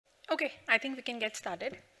Okay, I think we can get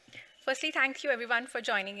started. Firstly, thank you everyone for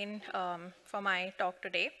joining in for my talk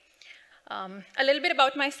today. A little bit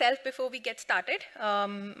about myself before we get started.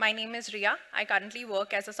 My name is Riya. I currently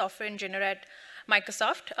work as a software engineer at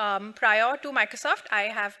Microsoft. Prior to Microsoft, I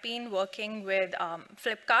have been working with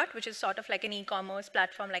Flipkart, which is sort of like an e-commerce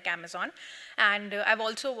platform like Amazon. And I've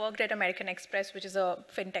also worked at American Express, which is a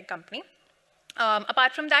fintech company.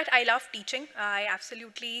 Apart from that, I love teaching. I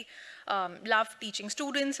absolutely love teaching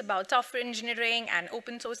students about software engineering and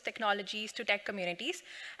open source technologies to tech communities.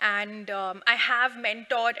 And I have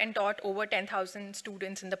mentored and taught over 10,000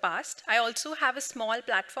 students in the past. I also have a small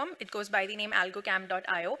platform. It goes by the name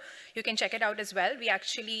algocamp.io. You can check it out as well. We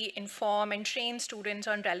actually inform and train students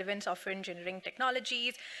on relevant software engineering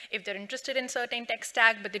technologies. If they're interested in certain tech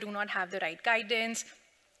stack, but they do not have the right guidance,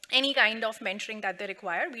 any kind of mentoring that they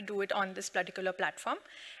require, we do it on this particular platform.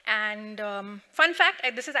 And fun fact,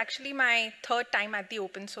 this is actually my third time at the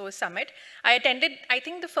Open Source Summit. I attended, I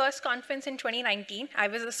think, the first conference in 2019. I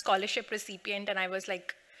was a scholarship recipient, and I was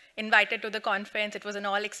like invited to the conference. It was an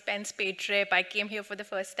all-expense paid trip. I came here for the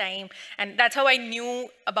first time, and that's how I knew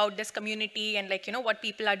about this community and what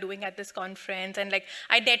people are doing at this conference. And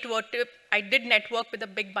I did network with a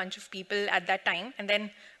big bunch of people at that time, and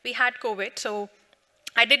then we had COVID, so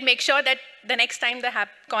I did make sure that the next time the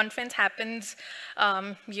conference happens,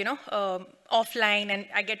 offline, and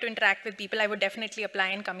I get to interact with people, I would definitely apply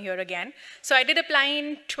and come here again. So I did apply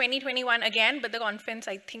in 2021 again, but the conference,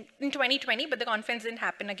 I think, in 2020, but the conference didn't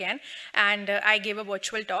happen again. And I gave a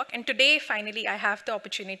virtual talk. And today, finally, I have the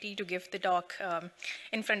opportunity to give the talk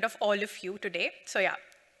in front of all of you today. So yeah,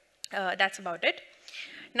 that's about it.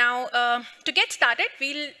 Now, to get started,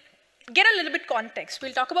 we'll get a little bit context.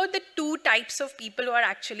 We'll talk about the two types of people who are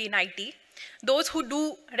actually in IT. Those who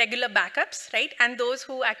do regular backups, right? And those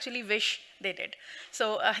who actually wish they did.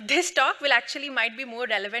 So this talk might be more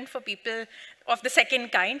relevant for people of the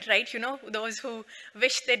second kind, right? Those who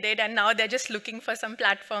wish they did, and now they're just looking for some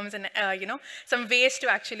platforms and, some ways to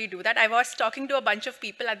actually do that. I was talking to a bunch of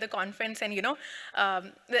people at the conference, and,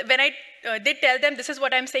 when I did tell them this is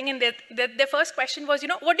what I'm saying, and their first question was,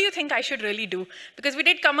 what do you think I should really do? Because we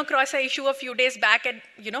did come across an issue a few days back, and,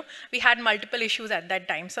 we had multiple issues at that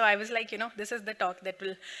time. So I was like, this is the talk that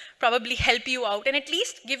will probably help you out and at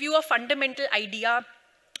least give you a fundamental idea,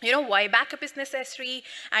 why backup is necessary,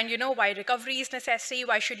 and why recovery is necessary,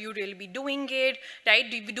 why should you really be doing it, right?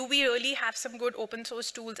 Do we really have some good open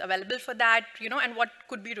source tools available for that, and what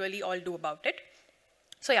could we really all do about it?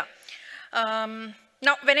 So yeah,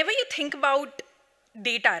 now whenever you think about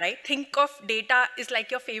data, right? Think of data is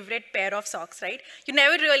like your favorite pair of socks, right? You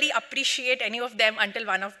never really appreciate any of them until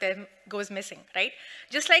one of them goes missing, right?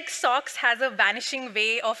 Just like socks has a vanishing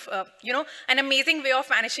way of, an amazing way of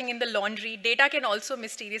vanishing in the laundry, data can also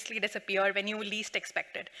mysteriously disappear when you least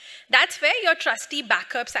expect it. That's where your trusty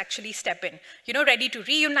backups actually step in, ready to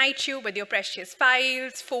reunite you with your precious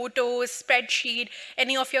files, photos, spreadsheet,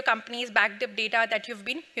 any of your company's backed up data that you've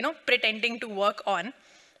been, pretending to work on.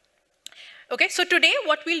 Okay, so today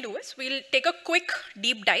what we'll do is we'll take a quick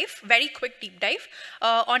deep dive, very quick deep dive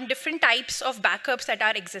on different types of backups that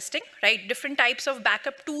are existing, right? Different types of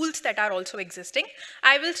backup tools that are also existing.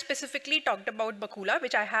 I will specifically talk about Bacula,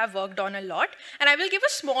 which I have worked on a lot, and I will give a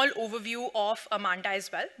small overview of Amanda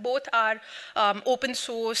as well. Both are open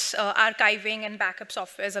source archiving and backup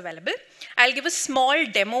softwares available. I'll give a small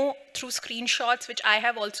demo through screenshots, which I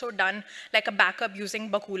have also done like a backup using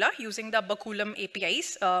Bacula, using the Baculam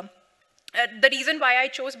APIs. The reason why I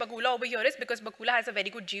chose Bacula over here is because Bacula has a very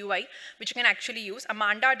good GUI, which you can actually use.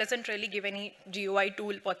 Amanda doesn't really give any GUI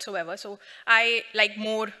tool whatsoever. So I like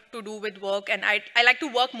more to do with work, and I like to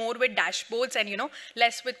work more with dashboards and,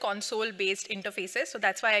 less with console-based interfaces. So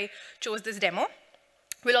that's why I chose this demo.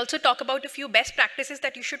 We'll also talk about a few best practices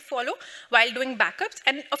that you should follow while doing backups,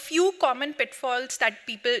 and a few common pitfalls that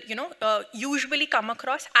people, usually come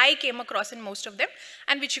across. I came across in most of them,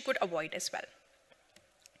 and which you could avoid as well.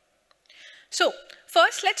 So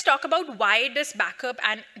first, let's talk about why does backup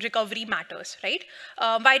and recovery matters, right?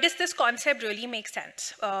 Why does this concept really make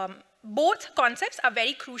sense? Both concepts are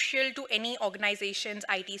very crucial to any organization's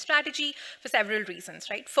IT strategy for several reasons,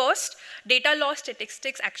 right? First, data loss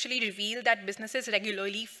statistics actually reveal that businesses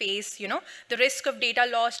regularly face, the risk of data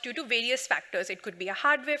loss due to various factors. It could be a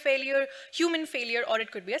hardware failure, human failure, or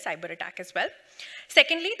it could be a cyber attack as well.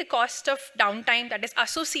 Secondly, the cost of downtime that is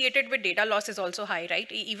associated with data loss is also high,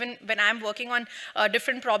 right? Even when I'm working on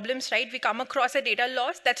different problems, right, we come across a data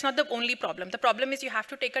loss. That's not the only problem. The problem is you have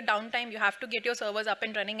to take a downtime, you have to get your servers up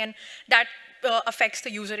and running, and that affects the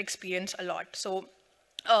user experience a lot. So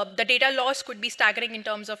the data loss could be staggering in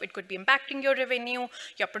terms of it could be impacting your revenue,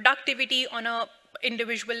 your productivity on a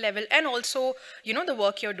individual level, and also, the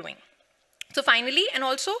work you're doing. So finally, and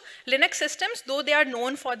also Linux systems, though they are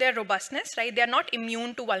known for their robustness, right, they are not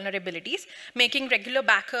immune to vulnerabilities, making regular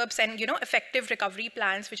backups and effective recovery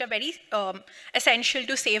plans, which are very essential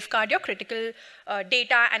to safeguard your critical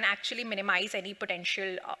data and actually minimize any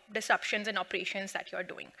potential disruptions in operations that you're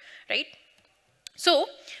doing, right? So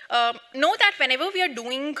know that whenever we are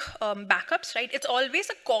doing backups, right, it's always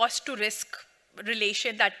a cost to risk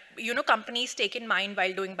relation that companies take in mind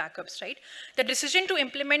while doing backups, right? The decision to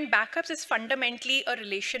implement backups is fundamentally a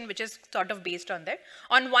relation which is sort of based on that.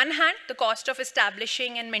 On one hand, the cost of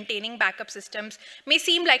establishing and maintaining backup systems may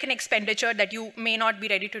seem like an expenditure that you may not be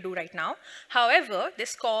ready to do right now. However,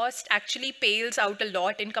 this cost actually pales out a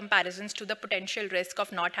lot in comparisons to the potential risk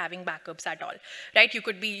of not having backups at all, right? You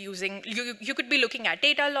could be using, you could be looking at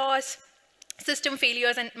data loss, system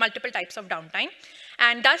failures, and multiple types of downtime.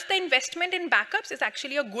 And thus the investment in backups is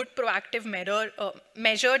actually a good proactive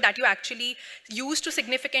measure that you actually use to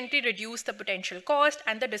significantly reduce the potential cost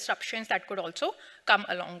and the disruptions that could also come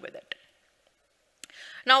along with it.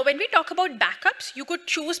 Now, when we talk about backups, you could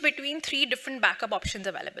choose between 3 different backup options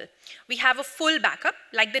available. We have a full backup.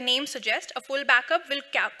 Like the name suggests, a full backup will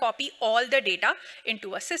copy all the data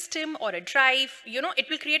into a system or a drive. It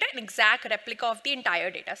will create an exact replica of the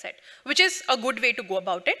entire data set, which is a good way to go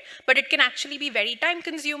about it. But it can actually be very time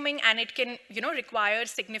consuming, and it can require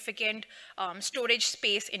significant storage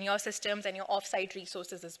space in your systems and your offsite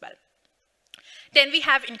resources as well. Then we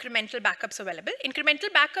have incremental backups available. Incremental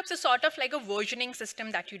backups is sort of like a versioning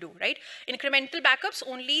system that you do, right? Incremental backups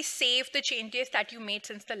only save the changes that you made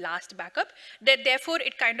since the last backup. Therefore,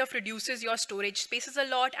 it kind of reduces your storage spaces a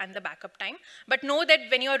lot and the backup time. But know that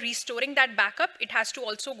when you're restoring that backup, it has to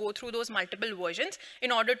also go through those multiple versions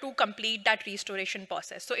in order to complete that restoration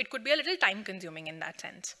process. So it could be a little time consuming in that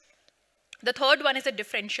sense. The third one is a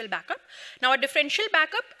differential backup. Now, a differential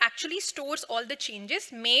backup actually stores all the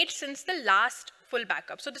changes made since the last full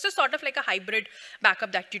backup. So this is sort of like a hybrid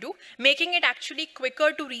backup that you do, making it actually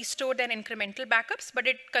quicker to restore than incremental backups, but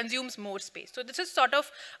it consumes more space. So this is sort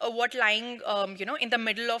of what lying in the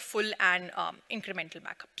middle of full and incremental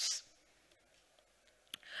backups.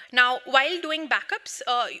 Now, while doing backups,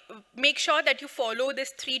 make sure that you follow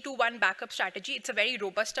this 3-to-1 backup strategy. It's a very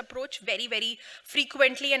robust approach, very, very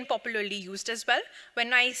frequently and popularly used as well.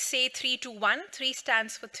 When I say 3-to-1, 3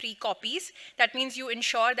 stands for 3 copies. That means you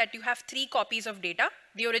ensure that you have 3 copies of data,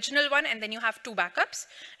 the original one, and then you have 2 backups,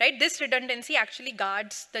 right? This redundancy actually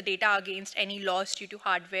guards the data against any loss due to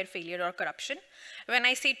hardware failure or corruption. When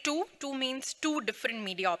I say 2 means 2 different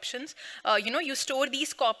media options. You store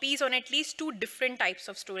these copies on at least 2 different types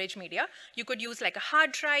of storage media. You could use like a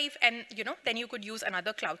hard drive, and then you could use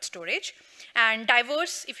another cloud storage. And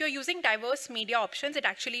if you're using diverse media options, it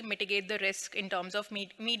actually mitigates the risk in terms of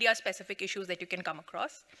media specific issues that you can come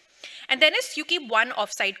across. And then you keep 1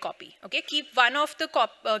 offsite copy. Okay, keep one of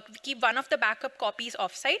the backup copies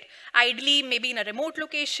offsite. Ideally, maybe in a remote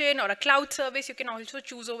location or a cloud service, you can also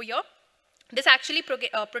choose over here. This actually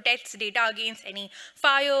protects data against any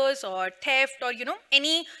fires or theft or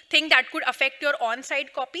anything that could affect your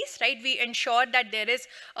on-site copies. Right? We ensure that there is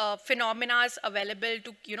phenomena available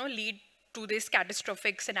to lead to these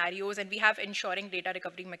catastrophic scenarios, and we have ensuring data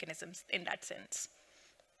recovery mechanisms in that sense.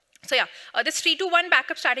 So yeah, this 3-to-1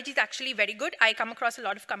 backup strategy is actually very good. I come across a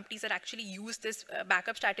lot of companies that actually use this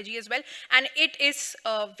backup strategy as well, and it is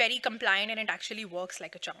very compliant, and it actually works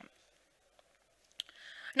like a charm.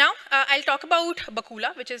 Now, I'll talk about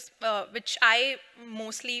Bacula, which I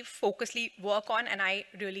mostly work on and I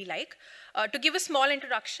really like. To give a small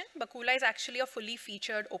introduction, Bacula is actually a fully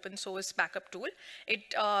featured open source backup tool.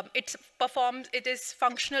 It is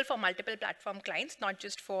functional for multiple platform clients, not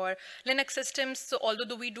just for Linux systems. So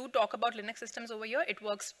although we do talk about Linux systems over here, it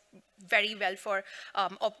works very well for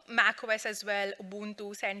Mac OS as well,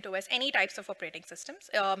 Ubuntu, CentOS, any types of operating systems.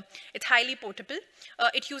 It's highly portable.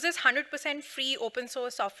 It uses 100% free open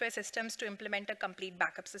source software systems to implement a complete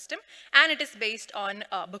backup system, and it is based on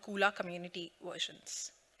Bacula community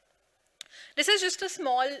versions. This is just a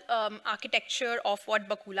small architecture of what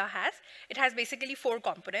Bacula has. It has basically 4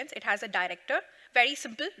 components. It has a director, very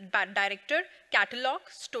simple, director, catalog,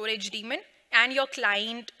 storage daemon, and your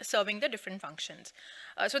client serving the different functions.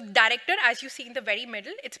 So director, as you see in the very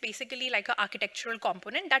middle, it's basically like an architectural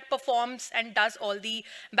component that performs and does all the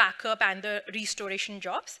backup and the restoration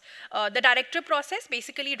jobs. The director process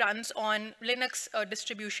basically runs on Linux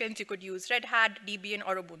distributions. You could use Red Hat, Debian,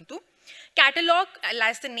 or Ubuntu. Catalog,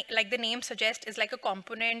 like the name suggests, is like a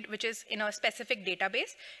component which is in a specific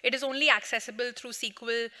database. It is only accessible through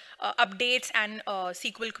SQL updates and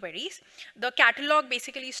SQL queries. The catalog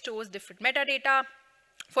basically stores different metadata,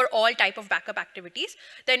 for all type of backup activities.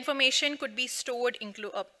 The information could be stored,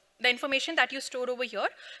 the information that you store over here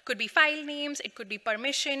could be file names, it could be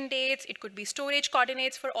permission dates, it could be storage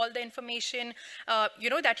coordinates for all the information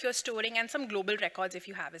that you're storing, and some global records if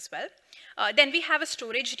you have as well. Then we have a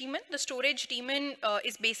storage daemon. The storage daemon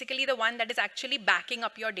is basically the one that is actually backing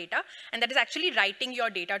up your data, and that is actually writing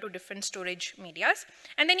your data to different storage medias.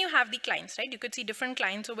 And then you have the clients, right? You could see different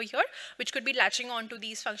clients over here, which could be latching onto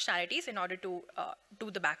these functionalities in order to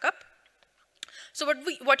do the backup. So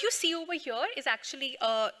what you see over here is actually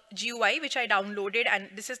a GUI which I downloaded, and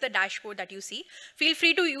this is the dashboard that you see. Feel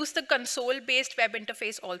free to use the console-based web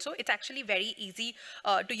interface also. It's actually very easy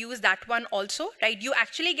to use that one also, right? You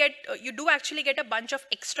do actually get a bunch of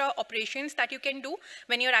extra operations that you can do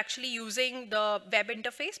when you're actually using the web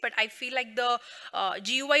interface, but I feel like the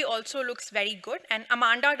GUI also looks very good, and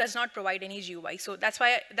Amanda does not provide any GUI. So that's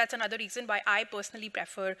another reason why I personally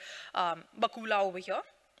prefer Bacula over here.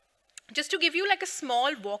 Just to give you like a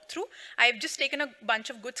small walkthrough, I've just taken a bunch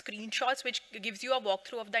of good screenshots which gives you a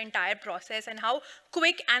walkthrough of the entire process and how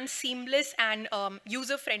quick and seamless and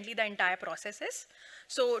user-friendly the entire process is.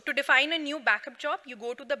 So to define a new backup job, you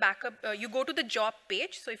go to the job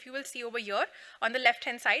page. So if you will see over here on the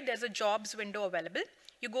left-hand side, there's a jobs window available.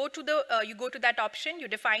 You go to that option, you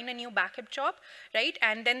define a new backup job, right?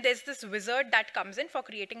 And then there's this wizard that comes in for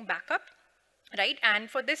creating backup. Right, and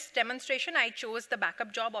for this demonstration, I chose the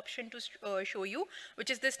backup job option to show you, which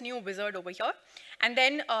is this new wizard over here. And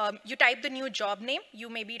then you type the new job name. You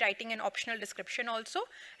may be writing an optional description also,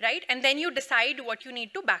 right? And then you decide what you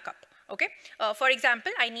need to back up. Okay, for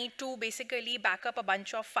example, I need to basically back up a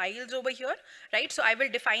bunch of files over here, right? So I will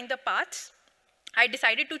define the paths. I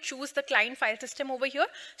decided to choose the client file system over here.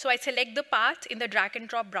 So I select the path in the drag and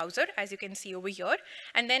drop browser, as you can see over here.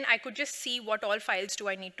 And then I could just see what all files do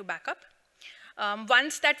I need to back up.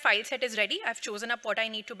 Once that file set is ready, I've chosen up what I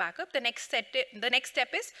need to back up. The next step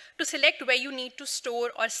is to select where you need to store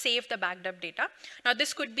or save the backed up data. Now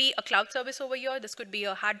this could be a cloud service over here, this could be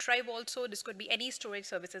a hard drive also, this could be any storage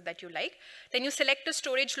services that you like. Then you select a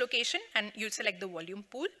storage location and you select the volume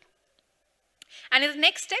pool. And in the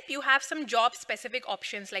next step, you have some job specific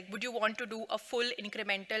options like would you want to do a full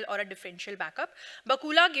incremental or a differential backup.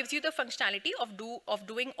 Bacula gives you the functionality of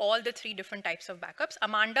doing all the three different types of backups.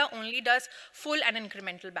 Amanda only does full and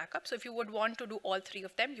incremental backup. So if you would want to do all three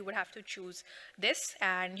of them, you would have to choose this.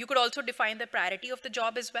 And you could also define the priority of the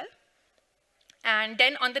job as well. And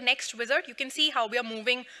then on the next wizard, you can see how we are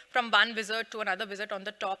moving from one wizard to another wizard. On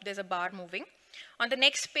the top, there's a bar moving. On the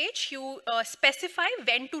next page, you specify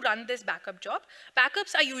when to run this backup job.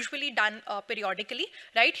 Backups are usually done periodically,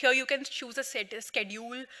 right? Here you can choose a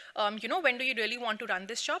schedule, when do you really want to run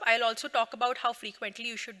this job. I'll also talk about how frequently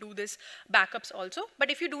you should do this backups also. But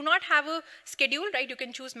if you do not have a schedule, right, you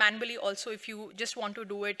can choose manually also if you just want to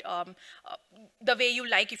do it the way you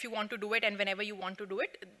like, if you want to do it and whenever you want to do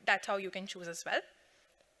it, that's how you can choose as well.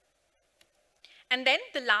 And then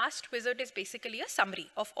the last wizard is basically a summary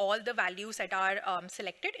of all the values that are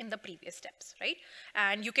selected in the previous steps, right?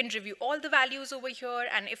 And you can review all the values over here,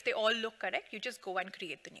 and if they all look correct, you just go and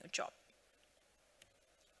create the new job.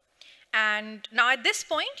 And now at this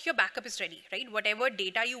point, your backup is ready, right? Whatever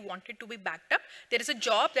data you wanted to be backed up, there is a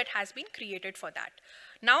job that has been created for that.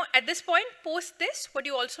 Now, at this point, post this, what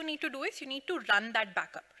you also need to do is you need to run that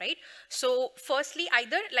backup, right? So firstly,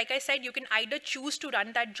 like I said, you can either choose to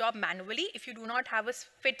run that job manually if you do not have a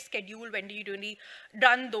fit schedule when do you really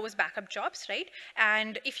run those backup jobs, right?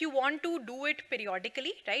 And if you want to do it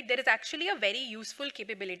periodically, right, there is actually a very useful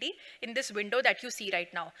capability in this window that you see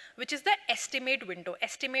right now, which is the estimate window,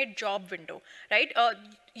 estimate job window, right?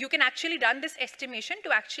 You can actually run this estimation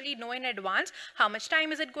to actually know in advance how much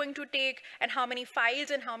time is it going to take and how many files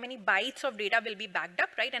and how many bytes of data will be backed up,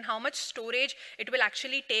 right? And how much storage it will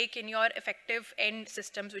actually take in your effective end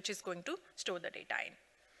systems, which is going to store the data in.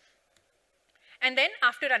 And then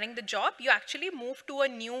after running the job, you actually move to a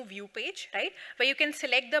new view page, right? Where you can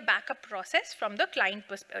select the backup process from the client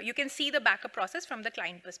perspective. You can see the backup process from the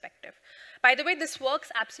client perspective. By the way, this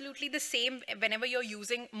works absolutely the same whenever you're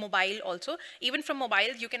using mobile also. Even from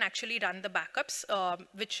mobile, you can actually run the backups,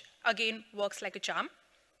 which again works like a charm.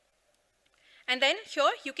 And then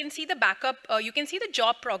here you can see the backup, you can see the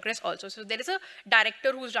job progress also. So there is a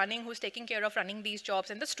director who's taking care of running these jobs,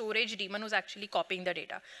 and the storage daemon who's actually copying the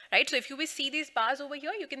data, right? So if you will see these bars over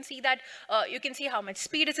here, you can see that, you can see how much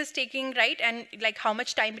speed this is taking, right? And like how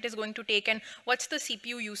much time it is going to take and what's the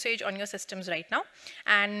CPU usage on your systems right now.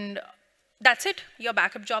 And that's it, your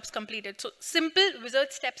backup job's completed. So simple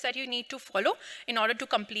wizard steps that you need to follow in order to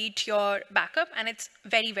complete your backup, and it's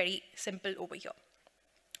very, very simple over here.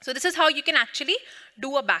 So this is how you can actually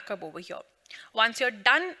do a backup over here. Once you're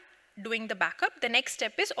done doing the backup, the next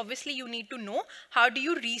step is obviously you need to know how do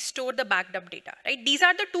you restore the backed up data, right? These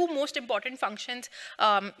are the two most important functions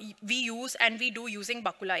we use and we do using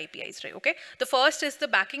Bacula APIs, right? Okay. The first is the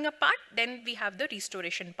backing up part, then we have the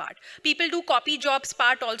restoration part. People do copy jobs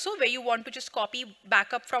part also, where you want to just copy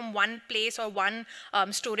backup from one place or one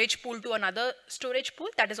storage pool to another storage pool.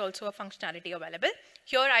 That is also a functionality available.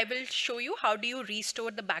 Here I will show you how do you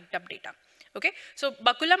restore the backed up data. Okay, so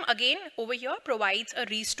Bacula again over here provides a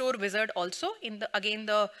restore wizard also in the, again,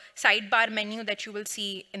 the sidebar menu that you will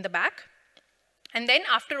see in the back. And then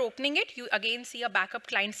after opening it, you again see a backup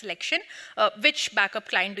client selection. Which backup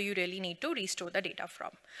client do you really need to restore the data from?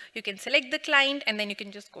 You can select the client and then you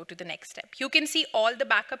can just go to the next step. You can see all the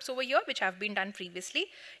backups over here which have been done previously.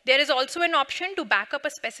 There is also an option to back up a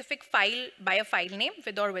specific file by a file name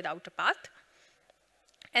with or without a path.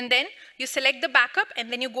 And then you select the backup and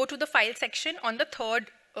then you go to the file section on the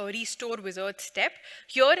third restore wizard step.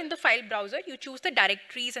 Here in the file browser, you choose the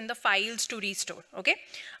directories and the files to restore, okay?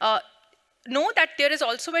 Know that there is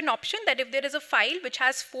also an option that if there is a file which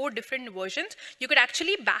has 4 different versions, you could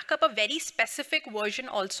actually back up a very specific version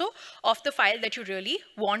also of the file that you really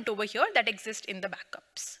want over here that exists in the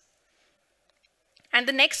backups. And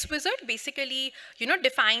the next wizard basically,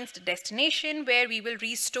 defines the destination where we will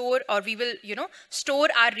restore or we will, store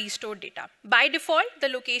our restored data. By default, the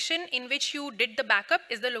location in which you did the backup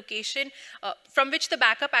is the location from which the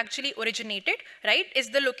backup actually originated, right?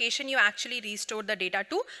 Is the location you actually restored the data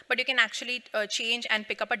to, but you can actually change and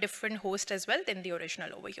pick up a different host as well than the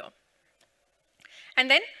original over here. And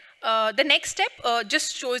then the next step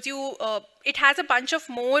just shows you, it has a bunch of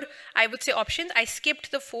more, I would say, options. I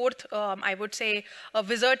skipped the fourth, I would say,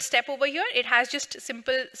 wizard step over here. It has just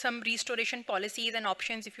some restoration policies and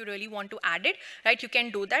options if you really want to add it, right? You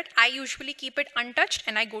can do that. I usually keep it untouched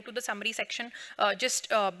and I go to the summary section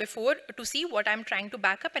just before to see what I'm trying to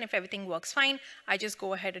back up, and if everything works fine, I just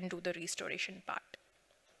go ahead and do the restoration part.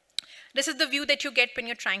 This is the view that you get when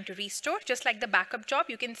you're trying to restore. Just like the backup job,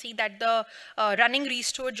 you can see that the running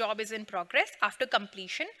restore job is in progress. After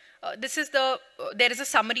completion, there is a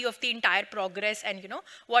summary of the entire progress and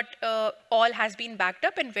what all has been backed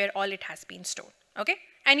up and where all it has been stored. Okay,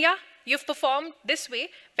 and yeah, you've performed this way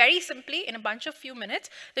very simply in a bunch of few minutes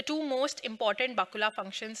the two most important Bacula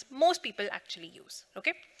functions most people actually use.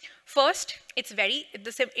 Okay, first, the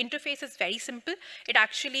interface is very simple. It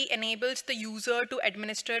actually enables the user to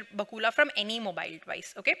administer Bacula from any mobile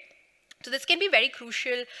device. Okay, so this can be very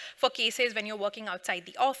crucial for cases when you're working outside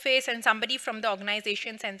the office and somebody from the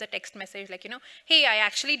organization sends a text message like, hey, I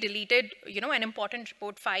actually deleted, an important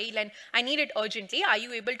report file and I need it urgently. Are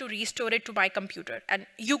you able to restore it to my computer? And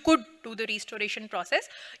you could do the restoration process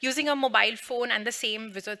using a mobile phone and the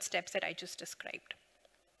same wizard steps that I just described.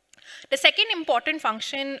 The second important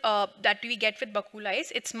function that we get with Bacula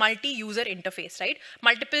is its multi-user interface, right?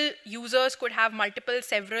 Multiple users could have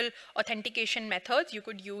several authentication methods. You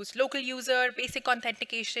could use local user, basic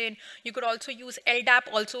authentication. You could also use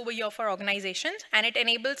LDAP also over here for organizations, and it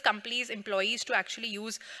enables companies, employees to actually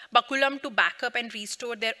use Bacula to back up and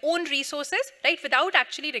restore their own resources, right? Without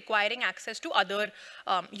actually requiring access to other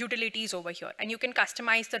utilities over here. And you can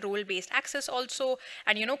customize the role-based access also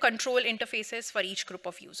and, control interfaces for each group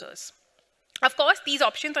of users. Of course, these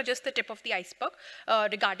options are just the tip of the iceberg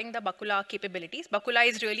regarding the Bacula capabilities. Bacula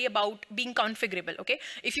is really about being configurable, okay?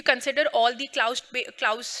 If you consider all the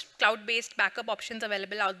cloud-based backup options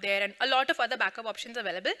available out there and a lot of other backup options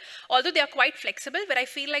available, although they are quite flexible, but I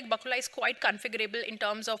feel like Bacula is quite configurable in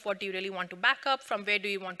terms of what do you really want to back up, from where do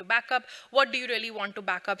you want to back up, what do you really want to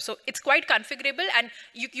back up. So it's quite configurable and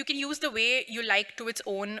you can use the way you like to its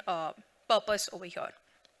own purpose over here.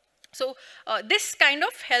 So this kind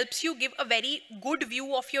of helps you give a very good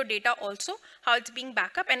view of your data also, how it's being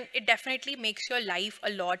backed up, and it definitely makes your life a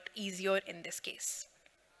lot easier in this case.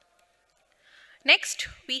 Next,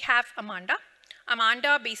 we have Amanda.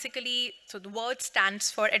 Amanda basically, so the word stands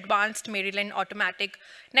for Advanced Maryland Automatic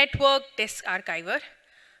Network Disk Archiver.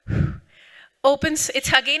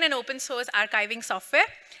 It's again an open source archiving software,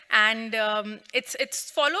 and it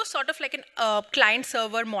follows sort of like a client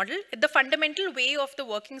server model. The fundamental way of the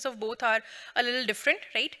workings of both are a little different,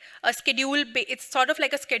 right? It's sort of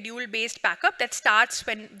like a schedule-based backup that starts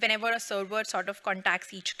whenever a server sort of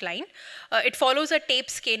contacts each client. It follows a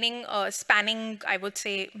tape spanning, I would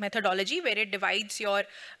say, methodology where it divides your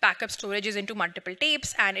backup storages into multiple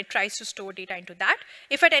tapes and it tries to store data into that.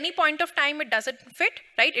 If at any point of time it doesn't fit,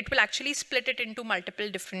 right, it will actually split it into multiple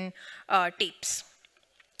different tapes.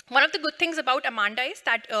 One of the good things about Amanda is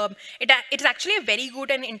that it's actually a very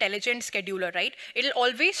good and intelligent scheduler, right? It'll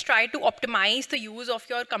always try to optimize the use of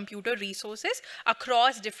your computer resources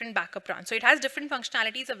across different backup runs. So it has different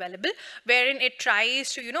functionalities available wherein it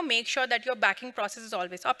tries to, make sure that your backing process is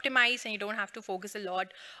always optimized and you don't have to focus a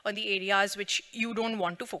lot on the areas which you don't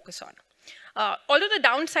want to focus on. Although the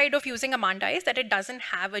downside of using Amanda is that it doesn't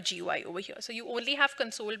have a GUI over here. So you only have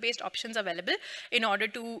console-based options available in order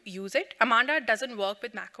to use it. Amanda doesn't work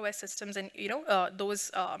with macOS systems and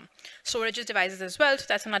those storage devices as well. So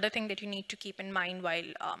that's another thing that you need to keep in mind while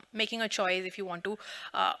making a choice if you want to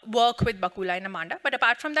work with Bacula and Amanda. But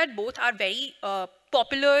apart from that, both are very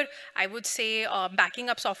popular, I would say, backing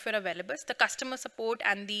up software available. The customer support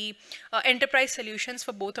and the enterprise solutions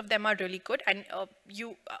for both of them are really good, and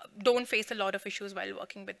you don't face a lot of issues while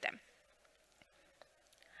working with them.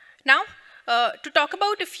 Now, to talk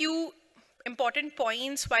about a few important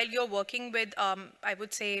points while you're working with, I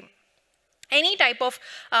would say, any type of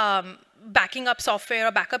backing up software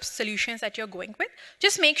or backup solutions that you're going with,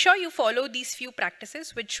 just make sure you follow these few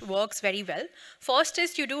practices, which works very well. First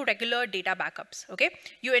is you do regular data backups, okay?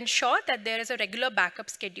 You ensure that there is a regular backup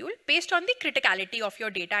schedule based on the criticality of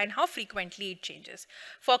your data and how frequently it changes.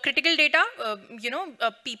 For critical data,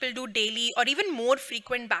 people do daily or even more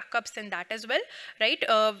frequent backups than that as well, right?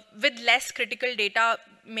 With less critical data,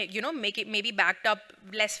 make it maybe backed up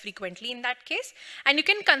less frequently in that case. And you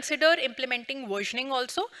can consider implementing versioning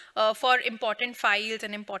also for important files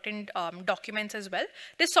and important documents as well.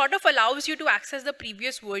 This sort of allows you to access the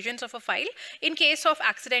previous versions of a file in case of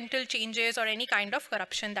accidental changes or any kind of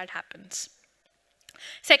corruption that happens.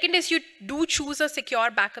 Second is you do choose a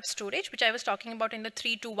secure backup storage, which I was talking about in the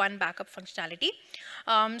 3-to-1 backup functionality.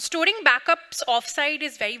 Storing backups offsite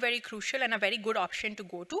is very, very crucial and a very good option to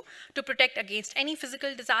go to protect against any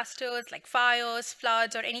physical disasters like fires,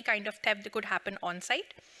 floods, or any kind of theft that could happen on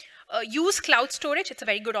site. Use cloud storage, it's a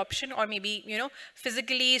very good option, or maybe,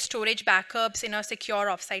 physically storage backups in a secure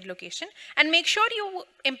offsite location. And make sure you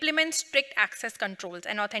implement strict access controls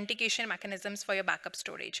and authentication mechanisms for your backup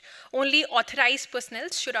storage. Only authorized personnel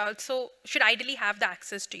should ideally have the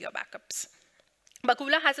access to your backups.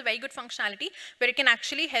 Bacula has a very good functionality where it can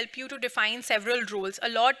actually help you to define several roles, a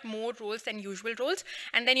lot more roles than usual roles.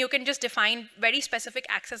 And then you can just define very specific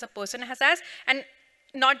access a person has, and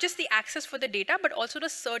not just the access for the data, but also the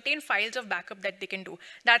certain files of backup that they can do.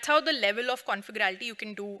 That's how the level of configurability you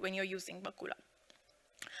can do when you're using Bacula.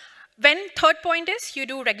 Third point is you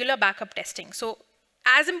do regular backup testing. So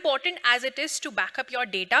as important as it is to back up your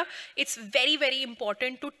data, it's very, very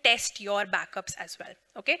important to test your backups as well,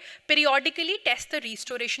 okay? Periodically test the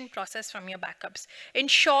restoration process from your backups.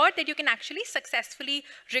 Ensure that you can actually successfully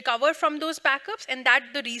recover from those backups and that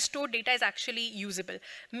the restored data is actually usable.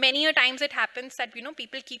 Many a times it happens that,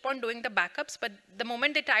 people keep on doing the backups, but the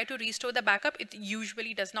moment they try to restore the backup, it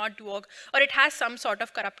usually does not work, or it has some sort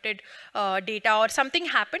of corrupted data, or something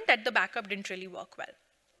happened that the backup didn't really work well.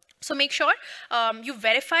 So make sure you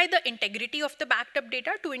verify the integrity of the backed up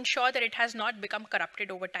data to ensure that it has not become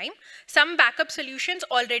corrupted over time. Some backup solutions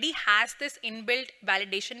already has this inbuilt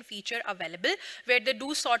validation feature available where they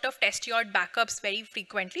do sort of test your backups very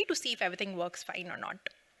frequently to see if everything works fine or not.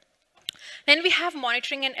 Then we have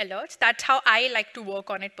monitoring and alerts. That's how I like to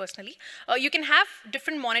work on it personally. You can have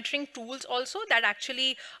different monitoring tools also that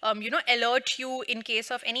actually, alert you in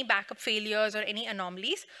case of any backup failures or any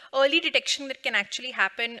anomalies. Early detection that can actually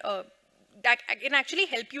happen, that can actually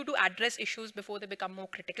help you to address issues before they become more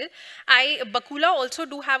critical. Bacula also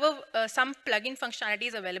do have some plugin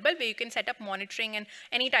functionalities available where you can set up monitoring and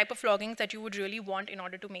any type of logging that you would really want in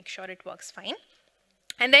order to make sure it works fine.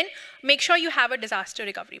 And then make sure you have a disaster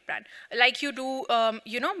recovery plan. Like you do,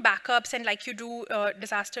 backups, and like you do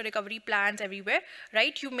disaster recovery plans everywhere,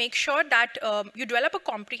 right? You make sure that you develop a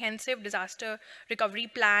comprehensive disaster recovery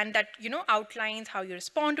plan that, outlines how you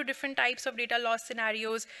respond to different types of data loss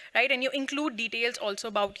scenarios, right? And you include details also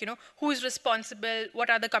about, who is responsible,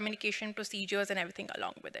 what are the communication procedures, and everything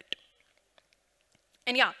along with it.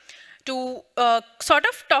 And yeah, to sort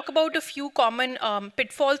of talk about a few common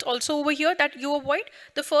pitfalls also over here that you avoid.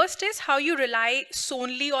 The first is how you rely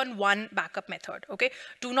solely on one backup method, okay?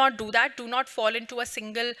 Do not do that. Do not fall into a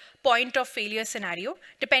single point of failure scenario.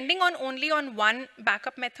 Depending on only on one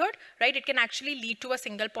backup method, right, it can actually lead to a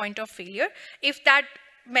single point of failure. If that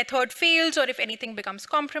method fails or if anything becomes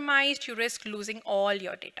compromised, you risk losing all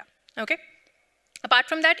your data, okay? Apart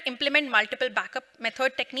from that, implement multiple backup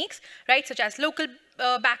method techniques, right, such as local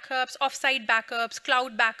backups, offsite backups,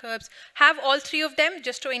 cloud backups. Have all three of them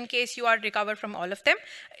just in case you are recovered from all of them.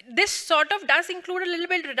 This sort of does include a little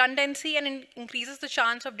bit redundancy and increases the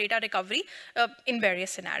chance of data recovery in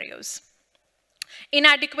various scenarios.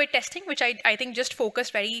 Inadequate testing, which I think just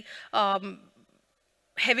focused very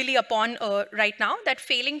heavily upon right now, that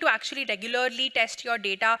failing to actually regularly test your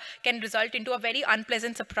data can result into a very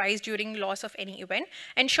unpleasant surprise during loss of any event.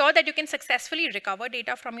 Ensure that you can successfully recover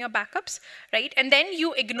data from your backups, right? And then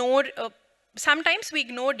you ignore sometimes we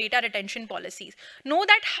ignore data retention policies. Know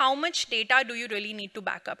that how much data do you really need to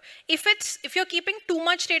back up. If you're keeping too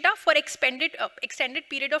much data for extended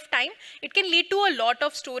period of time, it can lead to a lot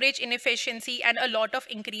of storage inefficiency and a lot of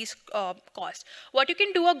increased cost. What you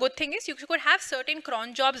can do, a good thing is, you could have certain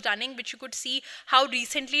cron jobs running, which you could see how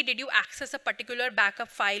recently did you access a particular backup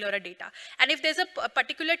file or a data. And if there's a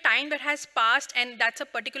particular time that has passed and that's a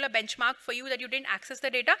particular benchmark for you that you didn't access the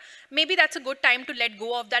data, maybe that's a good time to let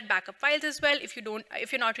go of that backup files as well if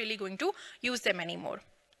you're not really going to use them anymore.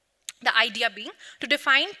 The idea being to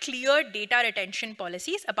define clear data retention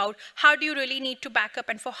policies about how do you really need to back up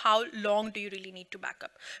and for how long do you really need to back up.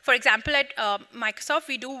 For example, at Microsoft,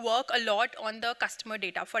 we do work a lot on the customer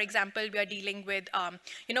data. For example, we are dealing with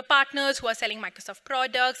partners who are selling Microsoft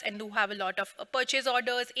products and who have a lot of purchase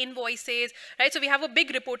orders, invoices, right? So we have a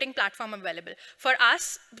big reporting platform available. For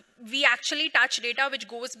us, we actually touch data which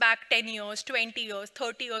goes back 10 years, 20 years,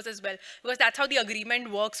 30 years as well, because that's how the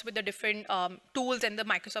agreement works with the different tools and the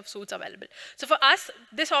Microsoft suites available. So for us,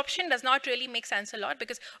 this option does not really make sense a lot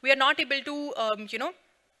because we are not able to,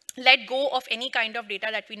 let go of any kind of data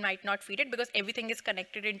that we might not feed it, because everything is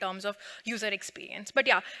connected in terms of user experience. But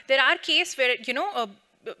yeah, there are cases where,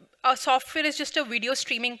 a software is just a video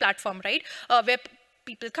streaming platform, right? Where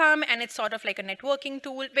people come and it's sort of like a networking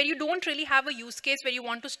tool where you don't really have a use case where you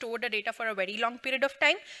want to store the data for a very long period of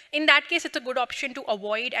time. In that case, it's a good option to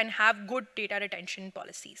avoid and have good data retention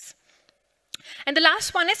policies. And the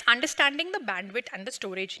last one is understanding the bandwidth and the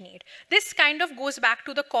storage need. This kind of goes back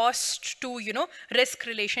to the cost to risk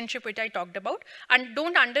relationship which I talked about. And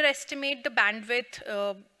don't underestimate the bandwidth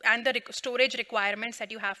and the storage requirements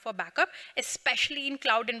that you have for backup, especially in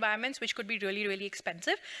cloud environments, which could be really, really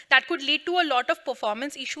expensive. That could lead to a lot of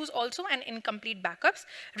performance issues also and incomplete backups.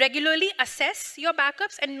 Regularly assess your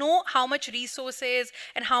backups and know how much resources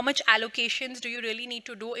and how much allocations do you really need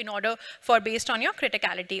to do in order for based on your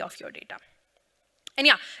criticality of your data. And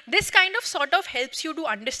yeah, this kind of sort of helps you to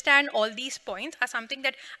understand all these points are something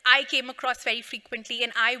that I came across very frequently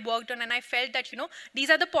and I worked on, and I felt that, these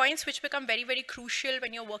are the points which become very, very crucial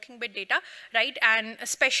when you're working with data, right? And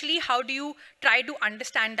especially how do you try to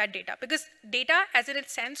understand that data? Because data as in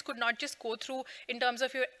its sense could not just go through in terms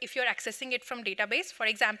of if you're accessing it from database. For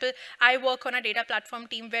example, I work on a data platform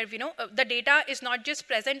team where, the data is not just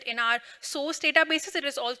present in our source databases, it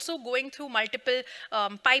is also going through multiple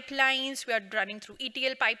pipelines. We are running through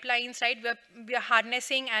ETL pipelines, right? We are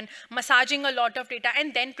harnessing and massaging a lot of data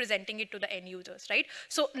and then presenting it to the end users, right?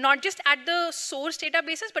 So not just at the source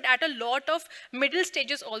databases, but at a lot of middle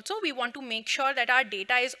stages also, we want to make sure that our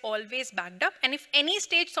data is always backed up. And if any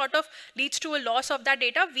stage sort of leads to a loss of that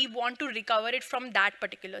data, we want to recover it from that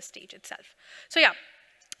particular stage itself. So yeah,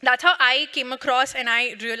 that's how I came across and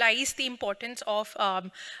I realized the importance of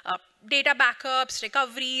data backups,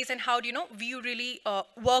 recoveries, and how we really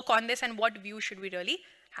work on this and what view should we really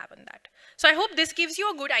have on that. So I hope this gives you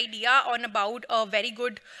a good idea on about a very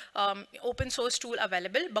good open source tool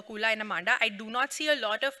available, Bacula and Amanda. I do not see a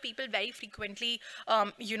lot of people very frequently,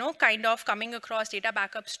 kind of coming across data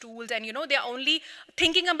backups tools, and they're only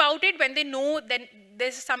thinking about it when they know then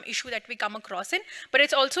there's some issue that we come across in. But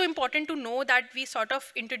it's also important to know that we sort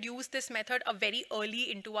of introduce this method very early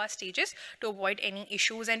into our stages to avoid any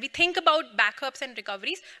issues. And we think about backups and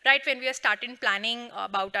recoveries right when we are starting planning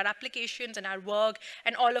about our applications and our work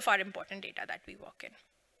and all of our important data that we work in.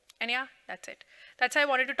 And yeah, that's it. That's how I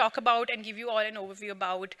wanted to talk about and give you all an overview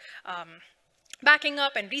about backing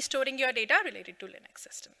up and restoring your data related to Linux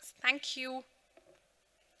systems. Thank you.